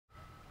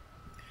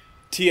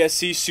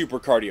TSC Super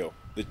Cardio,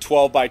 the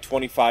 12 by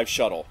 25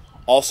 shuttle,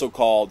 also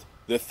called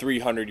the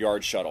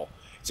 300-yard shuttle.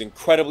 It's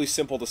incredibly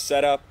simple to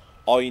set up.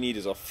 All you need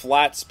is a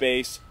flat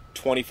space,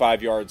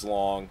 25 yards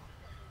long.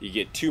 You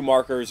get 2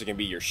 markers. It can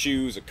be your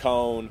shoes, a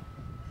cone,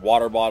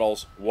 water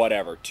bottles,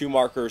 whatever. 2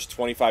 markers,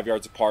 25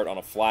 yards apart on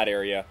a flat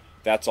area.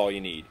 That's all you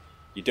need.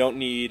 You don't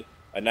need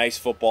a nice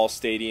football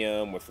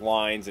stadium with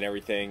lines and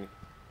everything.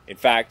 In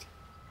fact,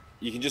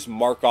 you can just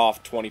mark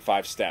off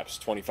 25 steps,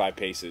 25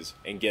 paces,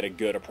 and get a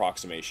good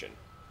approximation.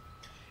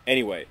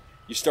 Anyway,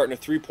 you start in a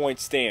 3-point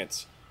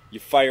stance. You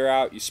fire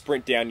out, you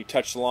sprint down, you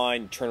touch the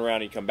line, you turn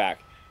around, and you come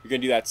back. You're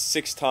going to do that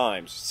 6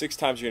 times. 6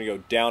 times you're going to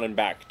go down and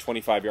back,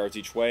 25 yards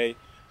each way.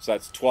 So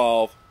that's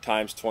 12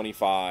 times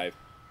 25,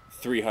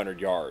 300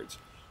 yards.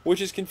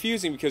 Which is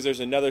confusing because there's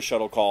another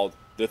shuttle called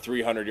the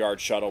 300-yard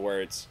shuttle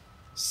where it's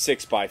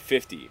 6 by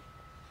 50.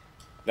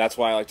 That's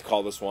why I like to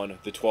call this one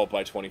the 12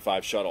 by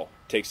 25 shuttle.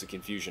 Takes the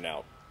confusion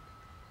out.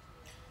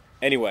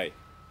 Anyway,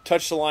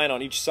 touch the line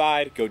on each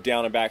side, go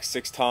down and back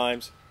 6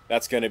 times.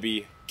 That's going to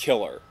be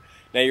killer.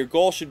 Now your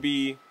goal should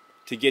be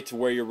to get to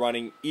where you're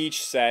running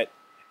each set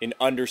in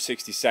under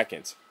 60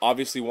 seconds.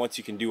 Obviously, once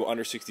you can do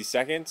under 60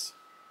 seconds,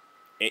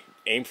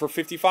 aim for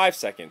 55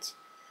 seconds.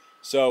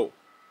 So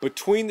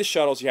between the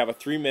shuttles, you have a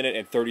 3-minute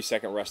and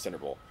 30-second rest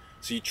interval.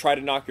 So you try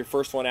to knock your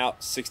first one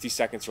out 60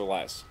 seconds or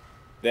less.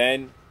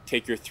 Then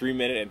take your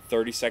 3-minute and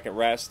 30-second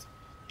rest,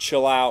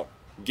 chill out,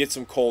 get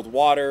some cold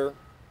water,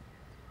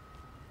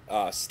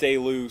 stay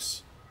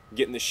loose,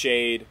 get in the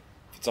shade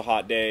if it's a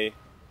hot day,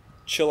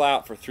 chill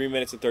out for 3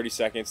 minutes and 30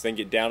 seconds, then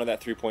get down to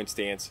that 3-point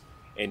stance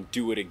and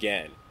do it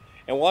again.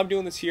 And while I'm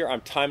doing this here,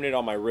 I'm timing it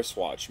on my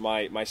wristwatch.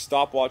 My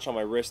stopwatch on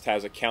my wrist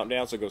has a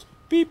countdown, so it goes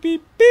beep,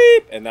 beep,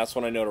 beep, and that's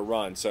when I know to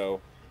run.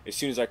 So as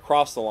soon as I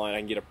cross the line, I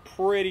can get a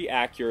pretty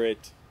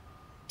accurate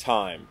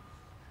time.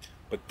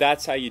 But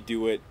that's how you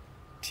do it.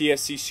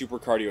 TSC Super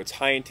Cardio, it's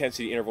high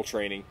intensity interval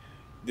training.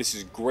 This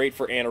is great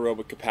for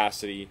anaerobic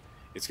capacity.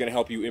 It's going to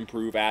help you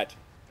improve at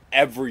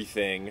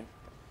everything.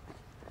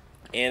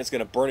 And it's going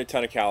to burn a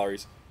ton of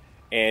calories.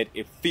 And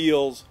it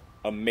feels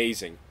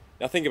amazing.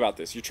 Now think about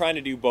this. You're trying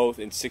to do both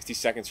in 60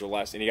 seconds or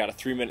less, and you got a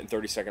 3-minute and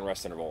 30-second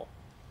rest interval.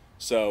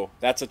 So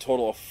that's a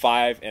total of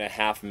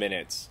 5.5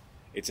 minutes.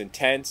 It's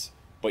intense,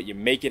 but you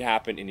make it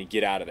happen and you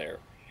get out of there.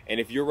 And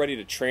if you're ready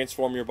to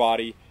transform your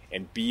body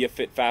and be a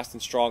fit, fast,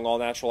 and strong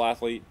all-natural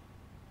athlete,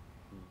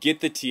 get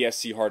the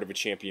TSC Heart of a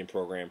Champion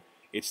program.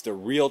 It's the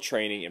real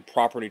training and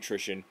proper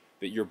nutrition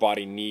that your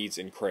body needs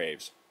and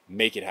craves.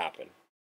 Make it happen.